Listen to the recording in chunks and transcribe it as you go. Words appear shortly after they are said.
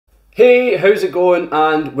Hey, how's it going?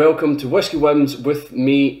 And welcome to Whiskey Whims with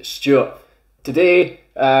me, Stuart. Today,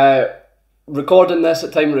 recording this,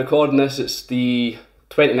 at time of recording this, it's the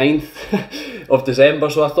 29th of December,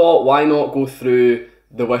 so I thought, why not go through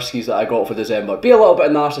the whiskies that I got for December? Be a little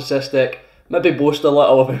bit narcissistic, maybe boast a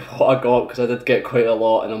little about what I got, because I did get quite a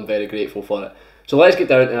lot and I'm very grateful for it. So let's get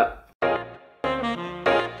down to it.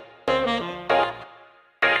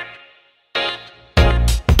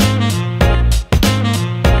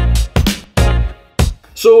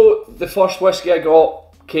 So the first whiskey I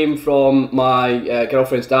got came from my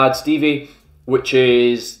girlfriend's dad, Stevie, which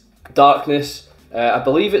is Darkness. I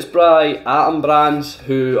believe it's by Athol Brands,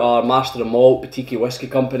 who are Master of Malt, boutique whiskey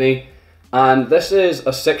company. And this is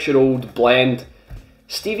a 6-year-old blend.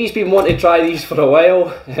 Stevie's been wanting to try these for a while.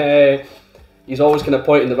 He's always kind of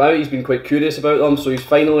pointing them out, he's been quite curious about them, so he's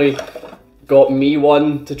finally got me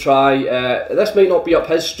one to try. This might not be up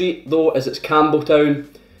his street though, as it's Campbeltown.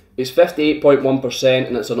 It's 58.1%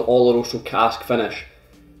 and it's an Oloroso cask finish.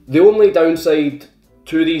 The only downside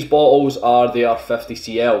to these bottles are they are 50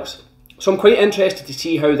 CLs. So I'm quite interested to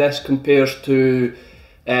see how this compares to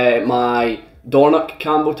my Dornoch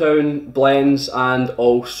Campbeltown blends, and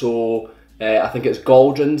also I think it's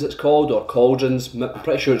Gauldrons it's called, or Cauldrons, I'm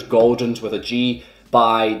pretty sure it's Gauldrons with a G,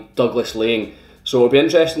 by Douglas Lane. So it'll be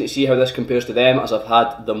interesting to see how this compares to them, as I've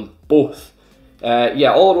had them both.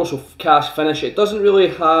 Yeah, Oloroso cask finish. It doesn't really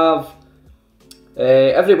have...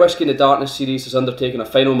 every whiskey in the Darkness series has undertaken a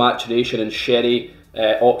final maturation in sherry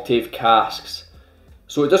octave casks.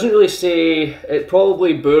 So it doesn't really say... It's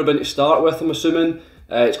probably bourbon to start with, I'm assuming.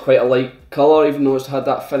 It's quite a light colour, even though it's had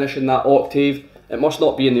that finish in that octave. It must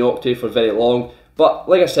not be in the octave for very long. But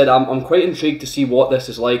like I said, I'm quite intrigued to see what this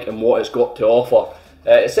is like and what it's got to offer.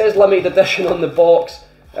 It says limited edition on the box,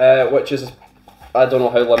 which is... I don't know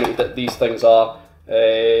how limited these things are.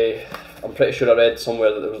 I'm pretty sure I read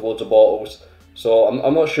somewhere that there was loads of bottles, so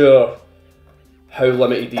I'm not sure how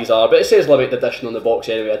limited these are, but it says limited edition on the box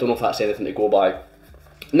anyway. I don't know if that's anything to go by.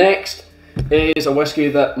 Next is a whiskey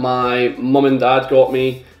that my mum and dad got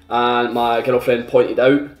me, and my girlfriend pointed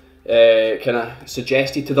out, kind of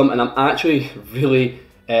suggested to them, and I'm actually really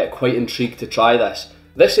quite intrigued to try this.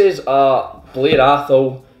 This is a Blair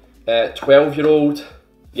Athol 12-year-old,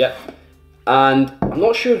 yep. And I'm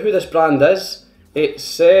not sure who this brand is. It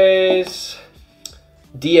says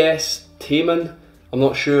DS Tayman. I'm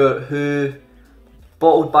not sure who.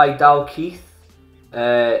 Bottled by Dalkeith.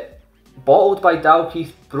 Bottled by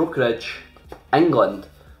Dalkeith Brokerage, England.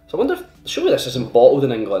 So I wonder if, surely this isn't bottled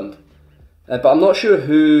in England. But I'm not sure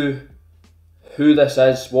who this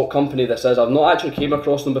is, what company this is. I've not actually came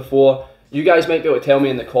across them before. You guys might be able to tell me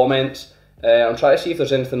in the comments. I'm trying to see if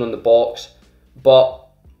there's anything on the box. But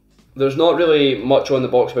there's not really much on the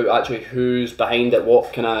box about actually who's behind it,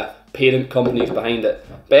 what kind of parent company's behind it.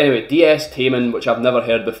 But anyway, DS Tayman, which I've never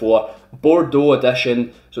heard before, Bordeaux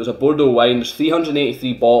edition, so it's a Bordeaux wine. There's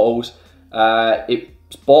 383 bottles.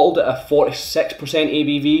 It's bottled at a 46%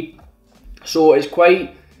 ABV, so it's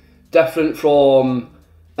quite different from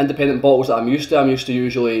independent bottles that I'm used to. I'm used to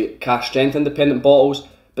usually cask strength independent bottles,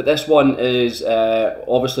 but this one is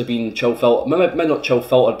obviously been chill filtered, maybe not chill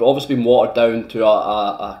filtered, but obviously been watered down to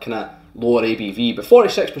a kind of lower ABV. But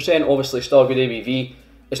 46% obviously still a good ABV.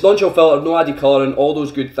 It's non-chill filtered, no added colouring, all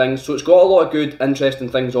those good things. So it's got a lot of good, interesting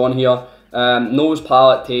things on here. Nose,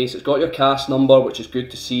 palate, taste. It's got your cask number, which is good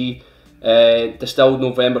to see. Distilled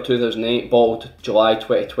November 2008, bottled July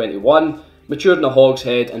 2021. Matured in a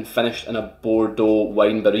hogshead and finished in a Bordeaux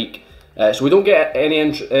wine barrique. So we don't get any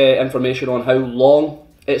information on how long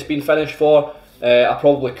it's been finished for. I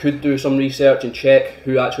probably could do some research and check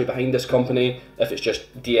who actually behind this company, if it's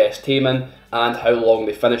just DS Tayman, and how long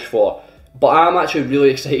they finished for. But I'm actually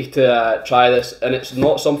really excited to try this, and it's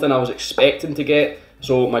not something I was expecting to get,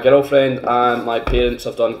 so my girlfriend and my parents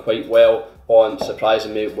have done quite well on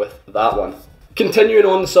surprising me with that one. Continuing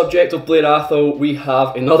on the subject of Blair Athol, we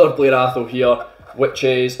have another Blair Athol here, which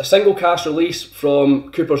is a single cask release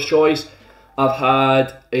from Cooper's Choice. I've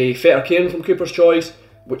had a Fettercairn from Cooper's Choice,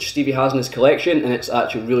 which Stevie has in his collection, and it's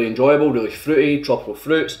actually really enjoyable, really fruity, tropical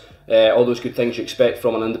fruits, all those good things you expect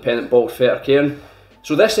from an independent bottled Fettercairn.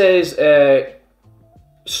 So this is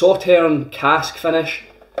Sauterne cask finish.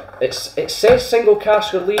 It says single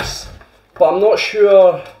cask release, but I'm not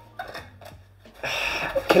sure.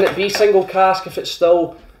 Can it be single cask if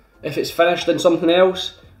it's finished in something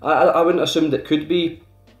else? I wouldn't assume it could be.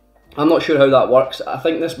 I'm not sure how that works. I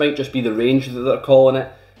think this might just be the range that they're calling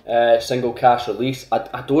it, single cask release.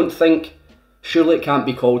 I don't think, surely it can't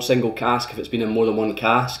be called single cask if it's been in more than one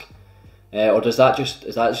cask. Or is that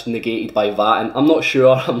just negated by that? And I'm not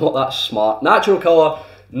sure, I'm not that smart. Natural colour,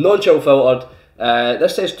 non-chill filtered,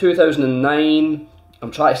 This says 2009.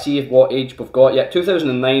 I'm trying to see what age we've got. Yeah,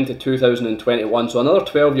 2009 to 2021, so another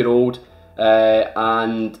 12-year-old.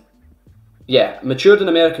 And yeah, matured in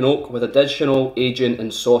American oak with additional aging in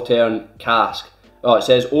Sauterne cask. Oh, it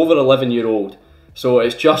says over 11-year-old. So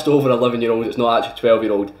it's just over 11-year-old, it's not actually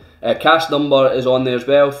 12-year-old. Cask number is on there as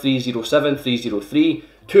well, 307, 303,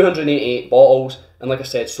 288 bottles, and like I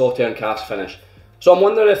said, Sauterne cask finish. So I'm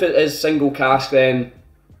wondering if it is single cask then,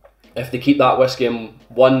 if they keep that whiskey in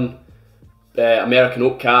one American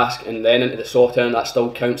oak cask and then into the Sauterne, that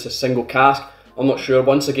still counts as single cask. I'm not sure.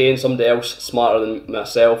 Once again, somebody else smarter than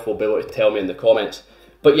myself will be able to tell me in the comments.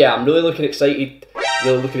 But yeah, I'm really looking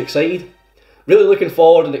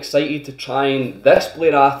forward and excited to trying this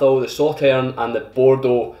Blair Athol, the Sauterne and the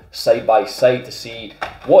Bordeaux side by side to see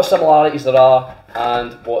what similarities there are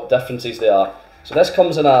and what differences there are. So this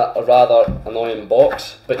comes in a rather annoying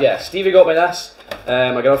box, but yeah, Stevie got me this,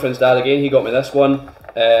 my girlfriend's dad again, he got me this one,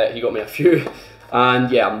 he got me a few, and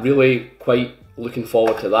yeah, I'm really quite looking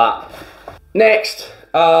forward to that. Next,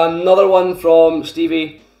 another one from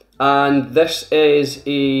Stevie, and this is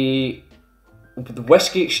the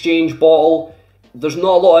Whisky Exchange bottle. There's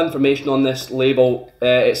not a lot of information on this label.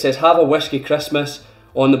 It says have a whiskey Christmas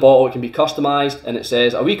on the bottle, it can be customised, and it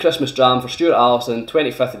says a wee Christmas dram for Stuart Allison,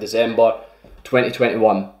 25th of December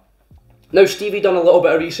 2021. Now Stevie done a little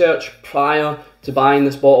bit of research prior to buying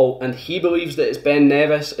this bottle, and he believes that it's Ben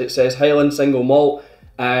Nevis. It says Highland single malt.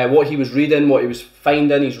 What he was reading, what he was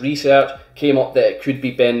finding, his research came up that it could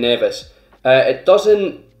be Ben Nevis. It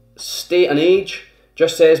doesn't state an age,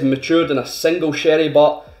 just says matured in a single sherry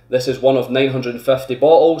butt. This is one of 950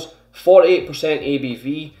 bottles, 48%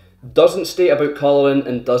 ABV, doesn't state about colouring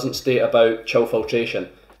and doesn't state about chill filtration.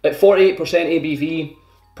 At 48% ABV,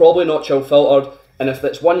 probably not chill filtered, and if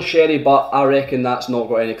it's one sherry butt, I reckon that's not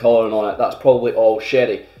got any colouring on it, that's probably all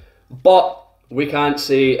sherry. But we can't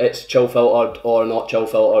say it's chill filtered or not chill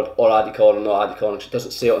filtered or added colouring or not added colouring, it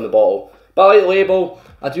doesn't say it on the bottle. But I like the label.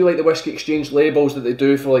 I do like the Whisky Exchange labels that they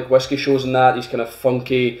do for like whisky shows and that, these kind of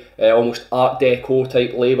funky, almost art deco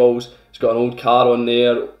type labels. It's got an old car on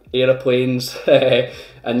there, aeroplanes,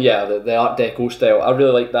 and yeah, the art deco style. I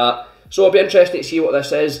really like that. So it'll be interesting to see what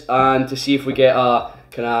this is and to see if we get a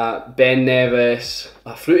kind of Ben Nevis,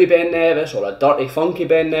 a fruity Ben Nevis or a dirty funky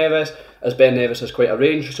Ben Nevis, as Ben Nevis has quite a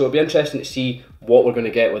range. So it'll be interesting to see what we're going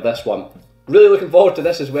to get with this one. Really looking forward to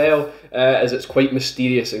this as well, as it's quite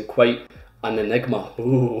mysterious and quite an enigma.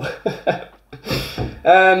 Ooh.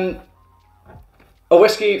 A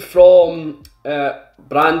whiskey from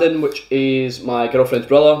Brandon, which is my girlfriend's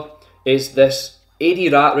brother, is this Eadie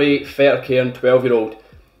Rattray Fettercairn 12-year-old.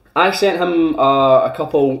 I sent him a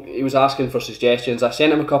couple, he was asking for suggestions, I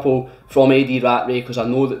sent him a couple from Eadie Rattray because I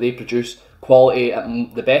know that they produce quality at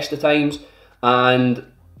the best of times, and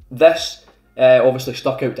this obviously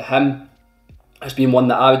stuck out to him. It's been one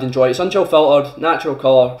that I would enjoy. It's unchill filtered, natural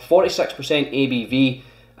colour, 46% ABV,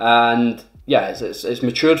 and yeah, it's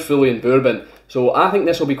matured fully in bourbon. So I think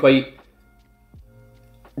this will be quite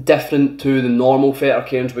different to the normal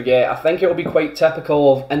Fettercairns we get. I think it will be quite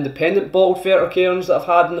typical of independent bottled Fettercairns that I've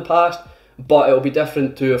had in the past, but it will be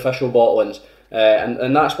different to official bottlings.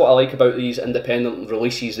 And that's what I like about these independent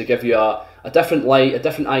releases. They give you a different light, a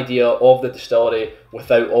different idea of the distillery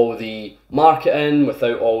without all the marketing,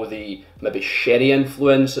 without all the maybe sherry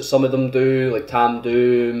influence that some of them do, like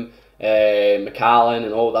Tamdhu, Macallan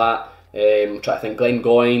and all that. I'm trying to think,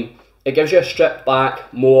 Glengoyne. It gives you a stripped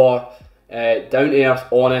back, more down-to-earth,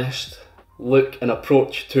 honest look and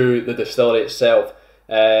approach to the distillery itself.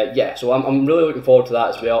 Yeah, so I'm really looking forward to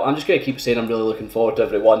that as well. I'm just going to keep saying I'm really looking forward to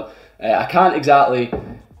every one. I can't exactly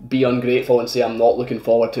be ungrateful and say I'm not looking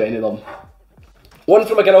forward to any of them. One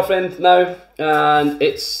from my girlfriend now, and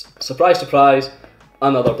it's, surprise surprise,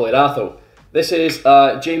 another Blair Athol. This is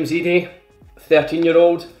James Eadie,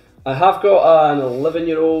 13-year-old. I have got an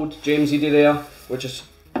 11-year-old James Eadie there, which is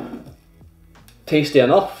tasty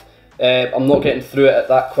enough. I'm not getting through it at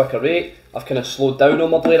that quick a rate. I've kind of slowed down on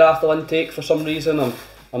my Blair Athol intake for some reason.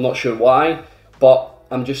 I'm not sure why, but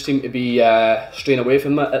I'm just seem to be straying away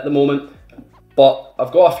from it at the moment. But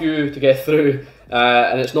I've got a few to get through,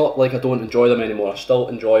 and it's not like I don't enjoy them anymore. I still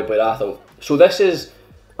enjoy Blair Athol. So this is,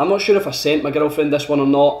 I'm not sure if I sent my girlfriend this one or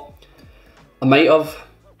not. I might have.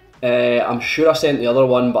 I'm sure I sent the other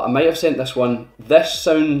one, but I might have sent this one. This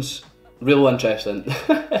sounds real interesting.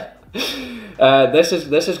 This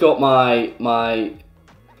has got my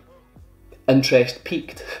interest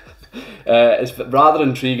peaked. It's rather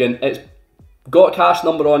intriguing. It's got a cask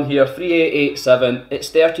number on here, 3887. It's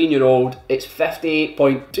 13-year-old. It's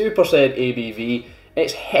 58.2% ABV.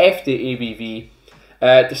 It's hefty ABV.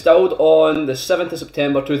 Distilled on the 7th of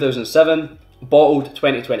September 2007. bottled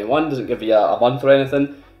 2021, doesn't give you a month or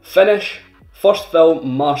anything. Finish, first fill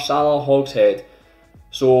Marsala hogshead.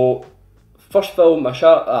 So first fill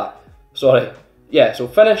so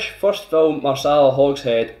finish, first fill Marsala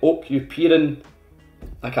hogshead, oak European,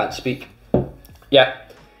 I can't speak. Yeah.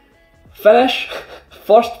 Finish,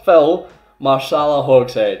 first fill Marsala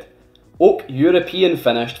hogshead, oak European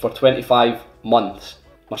finished for 25 months.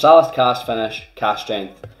 Marsala's cask finish, cask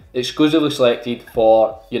strength. Exclusively selected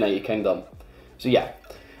for United Kingdom. So yeah,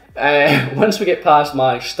 once we get past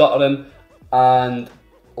my stuttering and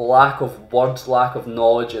lack of words, lack of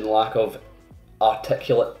knowledge and lack of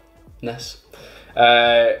articulateness,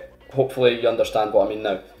 hopefully you understand what I mean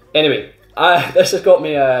now. Anyway, this has got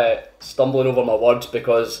me stumbling over my words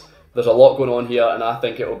because there's a lot going on here, and I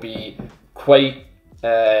think it will be quite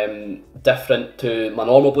different to my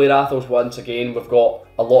normal Blair Athols. Once again, we've got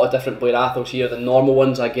a lot of different Blair Athols here. The normal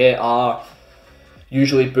ones I get are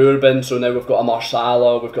usually bourbon, so now we've got a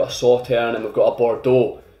Marsala, we've got a Sauterne, and we've got a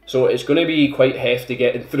Bordeaux. So it's going to be quite hefty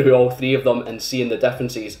getting through all three of them and seeing the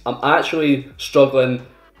differences. I'm actually struggling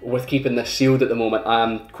with keeping this sealed at the moment.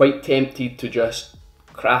 I'm quite tempted to just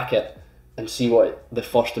crack it and see what the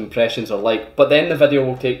first impressions are like. But then the video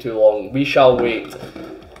will take too long. We shall wait.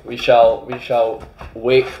 We shall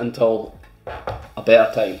wait until a better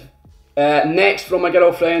time. Next from my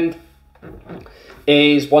girlfriend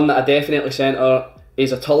is one that I definitely sent her.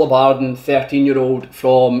 Is a Tullibardine 13-year-old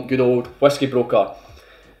from good old Whisky Broker.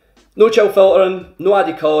 No chill filtering, no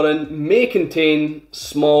added colouring, may contain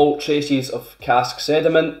small traces of cask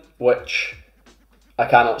sediment, which I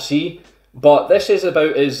cannot see, but this is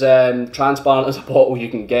about as transparent as a bottle you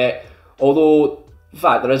can get, although in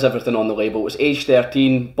fact there is everything on the label. It's age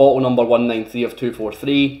 13, bottle number 193 of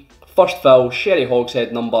 243, first fill sherry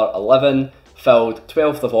hogshead number 11, filled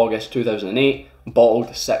 12th of August 2008, bottled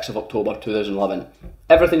 6th of October 2011.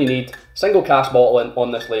 Everything you need, single cask bottling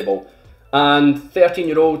on this label. And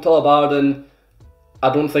 13-year-old Tullibardine,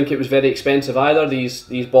 I don't think it was very expensive either.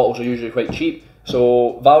 These bottles are usually quite cheap,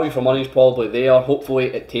 so value for money is probably there. Hopefully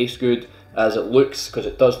it tastes good as it looks, because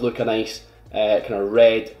it does look a nice kind of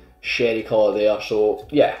red sherry colour there. So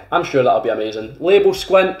yeah, I'm sure that'll be amazing. Label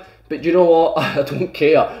squint, but you know what? I don't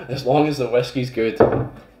care as long as the whiskey's good.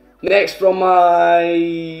 Next from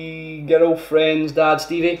my girlfriend's dad,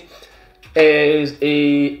 Stevie, is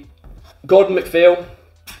a Gordon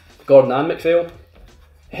and MacPhail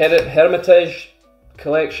Hermitage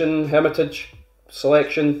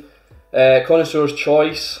Selection, Connoisseur's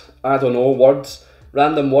Choice, I don't know, words,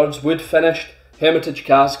 random words, wood finished, Hermitage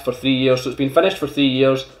cask for 3 years, so it's been finished for 3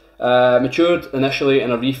 years, matured initially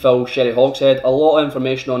in a refill sherry hogshead. A lot of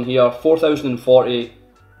information on here,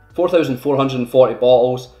 4,440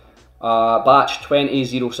 bottles, batch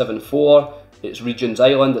 20074, it's Regent's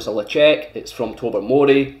Island, it's a Ledaig, it's from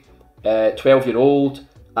Tobermory, 12-year-old,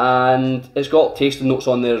 and it's got tasting notes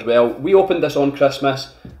on there as well. We opened this on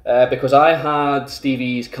Christmas because I had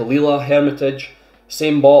Stevie's Kalila Hermitage,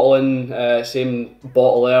 same bottling, same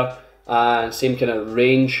bottler, and same kind of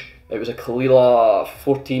range. It was a Kalila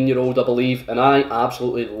 14-year-old, I believe, and I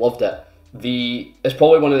absolutely loved it. It's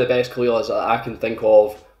probably one of the best Kalilas that I can think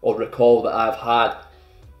of or recall that I've had.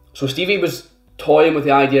 So Stevie was toying with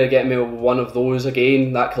the idea of getting me one of those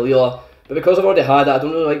again, that Kalila, but because I've already had it, I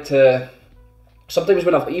don't really like to. Sometimes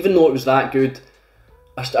when even though it was that good,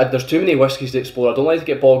 there's too many whiskies to explore. I don't like to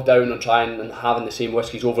get bogged down on trying and having the same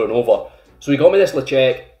whiskies over and over. So he got me this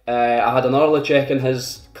Ledaig. I had another Ledaig in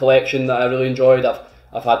his collection that I really enjoyed.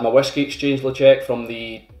 I've had my Whisky Exchange Ledaig from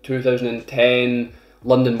the 2010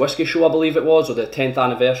 London Whisky Show, I believe it was, or the 10th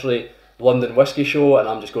anniversary London Whisky Show, and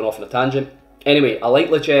I'm just going off on a tangent. Anyway, I like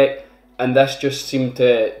Ledaig, and this just seemed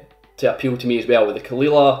to appeal to me as well, with the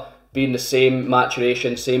Kalila being the same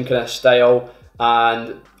maturation, same kind of style,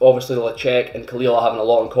 and obviously the Ledaig and Kalila having a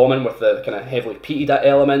lot in common with the kind of heavily peated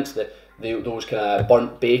elements, those kind of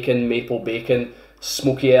burnt bacon, maple bacon,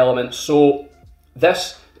 smoky elements. So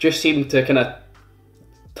this just seemed to kind of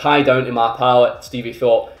tie down to my palate, Stevie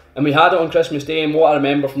thought. And we had it on Christmas Day, and what I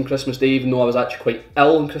remember from Christmas Day, even though I was actually quite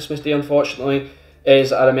ill on Christmas Day unfortunately,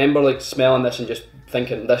 is I remember like smelling this and just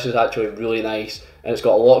thinking this is actually really nice, and it's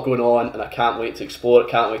got a lot going on, and I can't wait to explore it,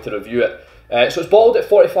 can't wait to review it. So it's bottled at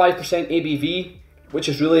 45% ABV, which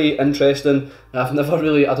is really interesting. I've never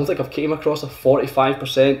really, I don't think I've came across a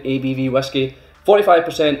 45% ABV whiskey.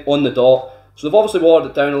 45% on the dot. So they've obviously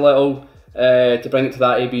watered it down a little to bring it to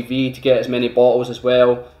that ABV, to get as many bottles as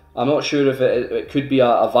well. I'm not sure if it could be a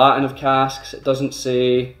vatting of casks. It doesn't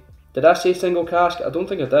say, did I say single cask? I don't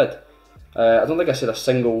think I did. I don't think I said a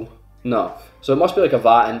single, no. So it must be like a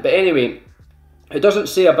vatting. But anyway, it doesn't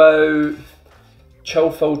say about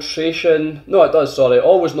chill filtration. No, it does, sorry.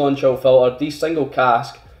 Always non-chill filtered. These single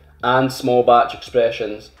cask and small batch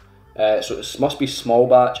expressions. So it must be small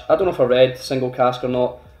batch. I don't know if I read single cask or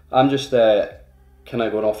not. I'm just kind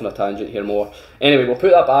of going off on a tangent here more. Anyway, we'll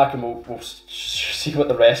put that back and we'll see what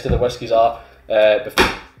the rest of the whiskies are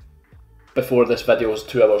before this video is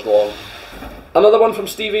 2 hours long. Another one from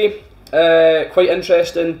Stevie, quite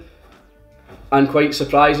interesting and quite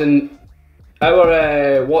surprising.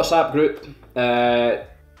 Our WhatsApp group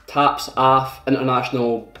taps AF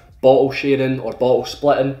International Bottle Sharing or Bottle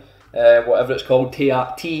Splitting, whatever it's called,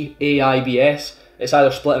 TAIBS. It's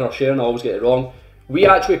either splitting or sharing, I always get it wrong. We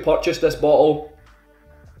actually purchased this bottle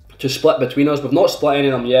to split between us. We've not split any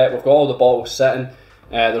of them yet, we've got all the bottles sitting.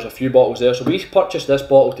 There's a few bottles there, so we purchased this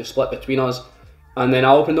bottle to split between us, and then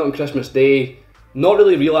I opened it on Christmas Day, not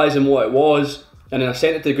really realising what it was, and then I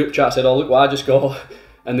sent it to the group chat. I said, oh look what I just got,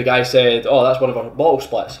 and the guy said, oh that's one of our bottle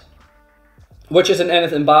splits, which isn't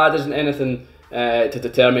anything bad, isn't anything to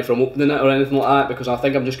deter me from opening it or anything like that, because I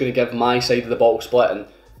think I'm just going to give my side of the bottle split and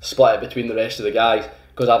split it between the rest of the guys,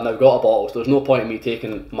 because I've now got a bottle, so there's no point in me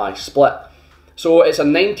taking my split. So it's a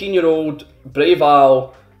 19-year-old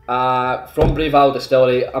Braeval from Braeval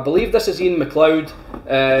Distillery. I believe this is Ian McLeod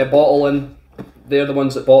bottling. They're the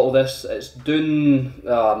ones that bottle this. It's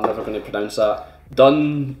I'm never going to pronounce that.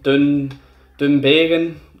 Dunvegan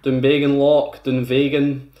Lock,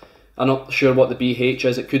 Dunvegan. I'm not sure what the BH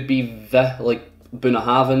is. It could be like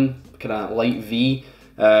Bunnahaven, kind of light V.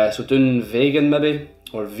 So Dunvegan maybe,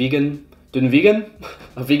 or vegan. Dunvegan?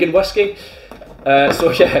 A vegan whiskey?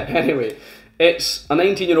 So yeah, anyway. It's a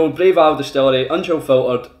 19-year-old Braeval Distillery, unchill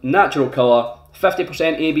filtered, natural colour, 50%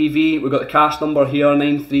 ABV. We've got the cask number here,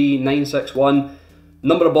 93961.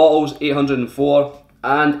 Number of bottles, 804.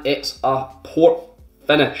 And it's a port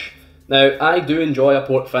finish. Now, I do enjoy a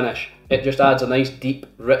port finish. It just adds a nice deep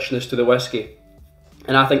richness to the whiskey.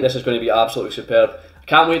 And I think this is going to be absolutely superb. I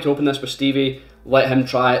can't wait to open this with Stevie, let him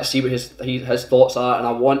try it, see what his thoughts are. And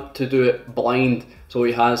I want to do it blind, so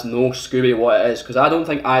he has no Scooby what it is, because I don't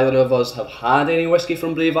think either of us have had any whiskey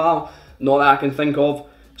from Braeval, not that I can think of.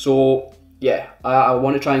 So yeah, I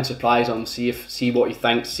want to try and surprise him, see what he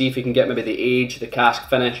thinks, see if he can get maybe the age, the cask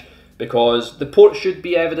finish, because the port should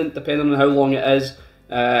be evident depending on how long it is,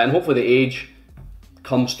 and hopefully the age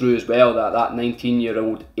comes through as well, that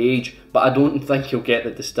 19-year-old age. But I don't think he'll get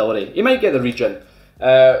the distillery. He might get the region.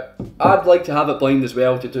 I'd like to have it blind as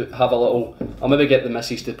well, to have a little. I'll maybe get the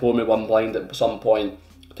missus to pour me one blind at some point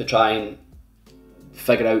to try and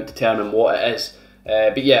determine what it is.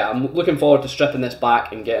 But yeah, I'm looking forward to stripping this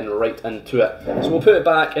back and getting right into it. So we'll put it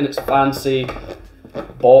back in its fancy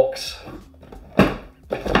box.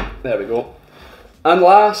 There we go. And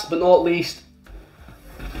last but not least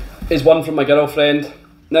is one from my girlfriend.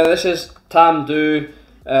 Now this is Tamdhu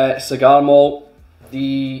Cigar Malt.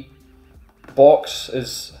 The box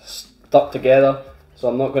is stuck together, so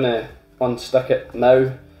I'm not going to unstick it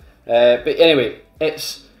now. But anyway,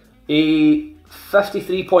 it's a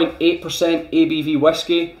 53.8% ABV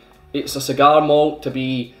whiskey. It's a cigar malt to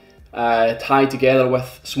be tied together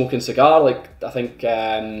with smoking cigar, like I think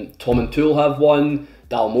Tom and Tool have one,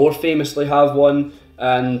 Dalmore famously have one,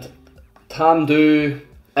 and Tamdhu,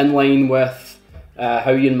 in line with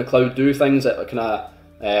how Ian McLeod do things at kind of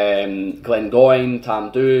Glengoyne,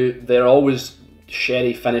 Tamdhu, they're always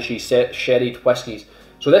sherry finishes, sherried whiskies.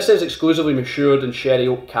 So this is exclusively matured in sherry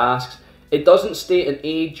oak casks. It doesn't state an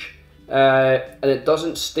age, and it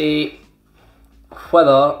doesn't state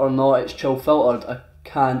whether or not it's chill filtered. I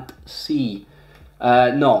can't see.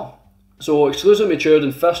 No. So exclusively matured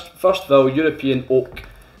in first fill European oak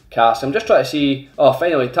cask. I'm just trying to see. Oh,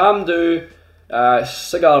 finally, Tamdhu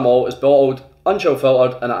cigar malt is bottled, unchill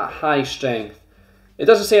filtered, and at a high strength. It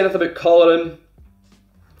doesn't say anything about colouring.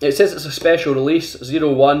 It says it's a special release,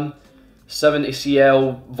 01,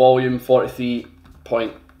 70cl, volume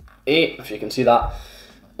 43.8, if you can see that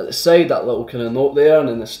at the side, that little kind of note there, and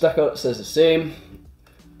then the sticker it says the same.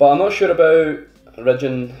 But I'm not sure about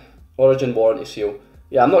origin warranty seal.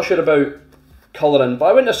 Yeah, I'm not sure about colouring, but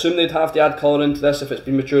I wouldn't assume they'd have to add colouring to this if it's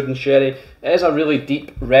been matured in sherry. It is a really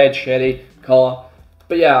deep red sherry colour.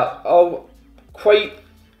 But yeah,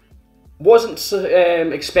 wasn't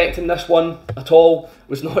expecting this one at all,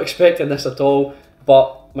 was not expecting this at all,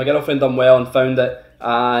 but my girlfriend done well and found it,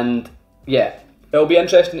 and yeah, it'll be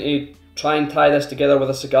interesting to try and tie this together with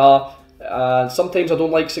a cigar. Sometimes I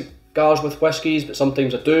don't like cigars with whiskies, but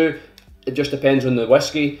sometimes I do. It just depends on the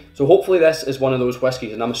whiskey. So hopefully this is one of those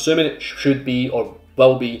whiskies, and I'm assuming it should be or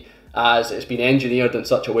will be, as it's been engineered in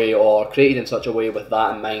such a way or created in such a way with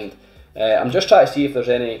that in mind. I'm just trying to see if there's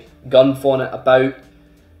any gun on it about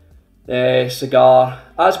cigar.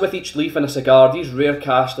 As with each leaf in a cigar, these rare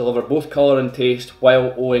casks deliver both colour and taste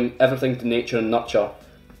while owing everything to nature and nurture.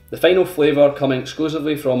 The final flavour coming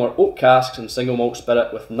exclusively from our oak casks and single malt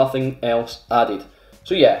spirit with nothing else added.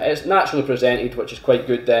 So yeah, it's naturally presented, which is quite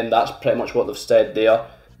good then, that's pretty much what they've said there.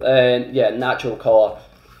 And yeah, natural colour.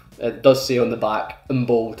 It does say on the back, in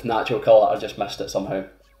bold, natural colour, I just missed it somehow.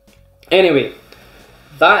 Anyway,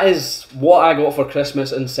 that is what I got for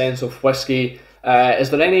Christmas in sense of whiskey. Is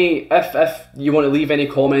there any, if you want to leave any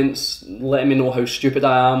comments, letting me know how stupid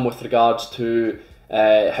I am with regards to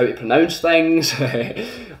how to pronounce things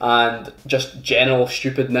and just general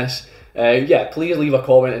stupidness, yeah, please leave a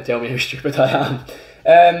comment and tell me how stupid I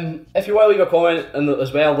am. If you want to leave a comment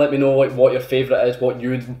as well, let me know like what your favourite is, what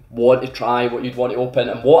you'd want to try, what you'd want to open,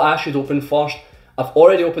 and what I should open first. I've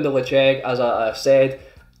already opened the Ledaig, as I said.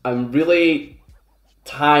 I'm really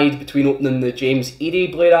tied between opening the James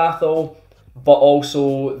Eadie Blair Athol, but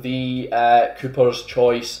also the Cooper's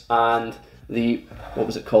Choice and the, what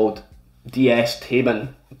was it called, DS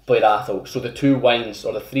Tayman Blair Athol. So the two wines,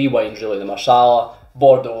 or the three wines really, the Marsala,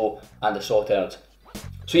 Bordeaux and the Sauternes.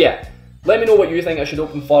 So yeah, let me know what you think I should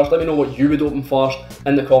open first, let me know what you would open first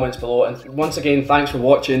in the comments below, and once again, thanks for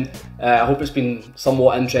watching. I hope it's been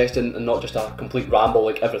somewhat interesting and not just a complete ramble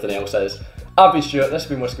like everything else is. I've been Stuart, this has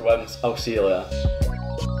been Whisky Whims, I'll see you later.